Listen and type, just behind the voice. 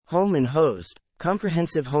Home and Hosed,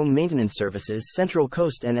 Comprehensive Home Maintenance Services, Central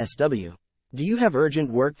Coast NSW. Do you have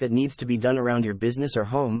urgent work that needs to be done around your business or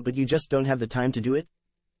home but you just don't have the time to do it?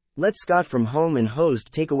 Let Scott from Home and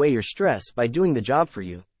Hosed take away your stress by doing the job for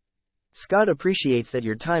you. Scott appreciates that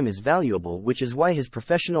your time is valuable, which is why his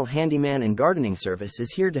professional handyman and gardening service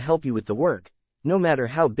is here to help you with the work, no matter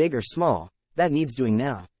how big or small, that needs doing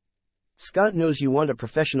now. Scott knows you want a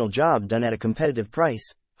professional job done at a competitive price.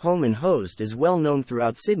 Home and Hosed is well known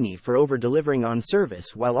throughout Sydney for over-delivering on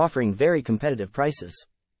service while offering very competitive prices.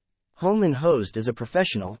 Home and Hosed is a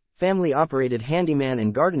professional, family-operated handyman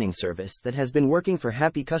and gardening service that has been working for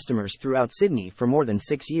happy customers throughout Sydney for more than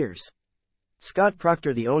 6 years. Scott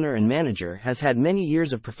Proctor, the owner and manager, has had many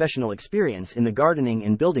years of professional experience in the gardening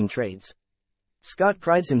and building trades. Scott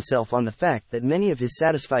prides himself on the fact that many of his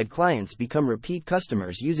satisfied clients become repeat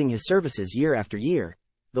customers using his services year after year.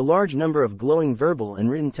 The large number of glowing verbal and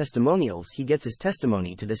written testimonials he gets is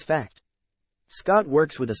testimony to this fact. Scott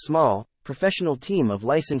works with a small, professional team of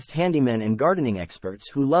licensed handymen and gardening experts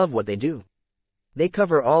who love what they do. They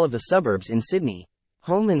cover all of the suburbs in Sydney.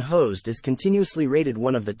 Home and Hosed is continuously rated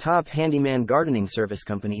one of the top handyman gardening service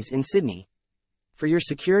companies in Sydney. For your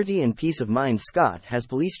security and peace of mind, Scott has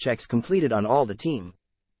police checks completed on all the team.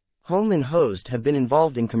 Home and Hosed have been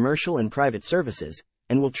involved in commercial and private services,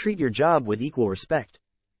 and will treat your job with equal respect.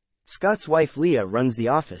 Scott's wife Leah runs the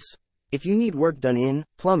office. If you need work done in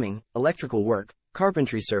plumbing, electrical work,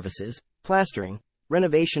 carpentry services, plastering,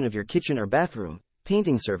 renovation of your kitchen or bathroom,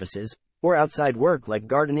 painting services, or outside work like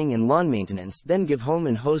gardening and lawn maintenance, then give Home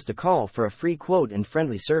and Hosed a call for a free quote and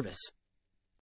friendly service.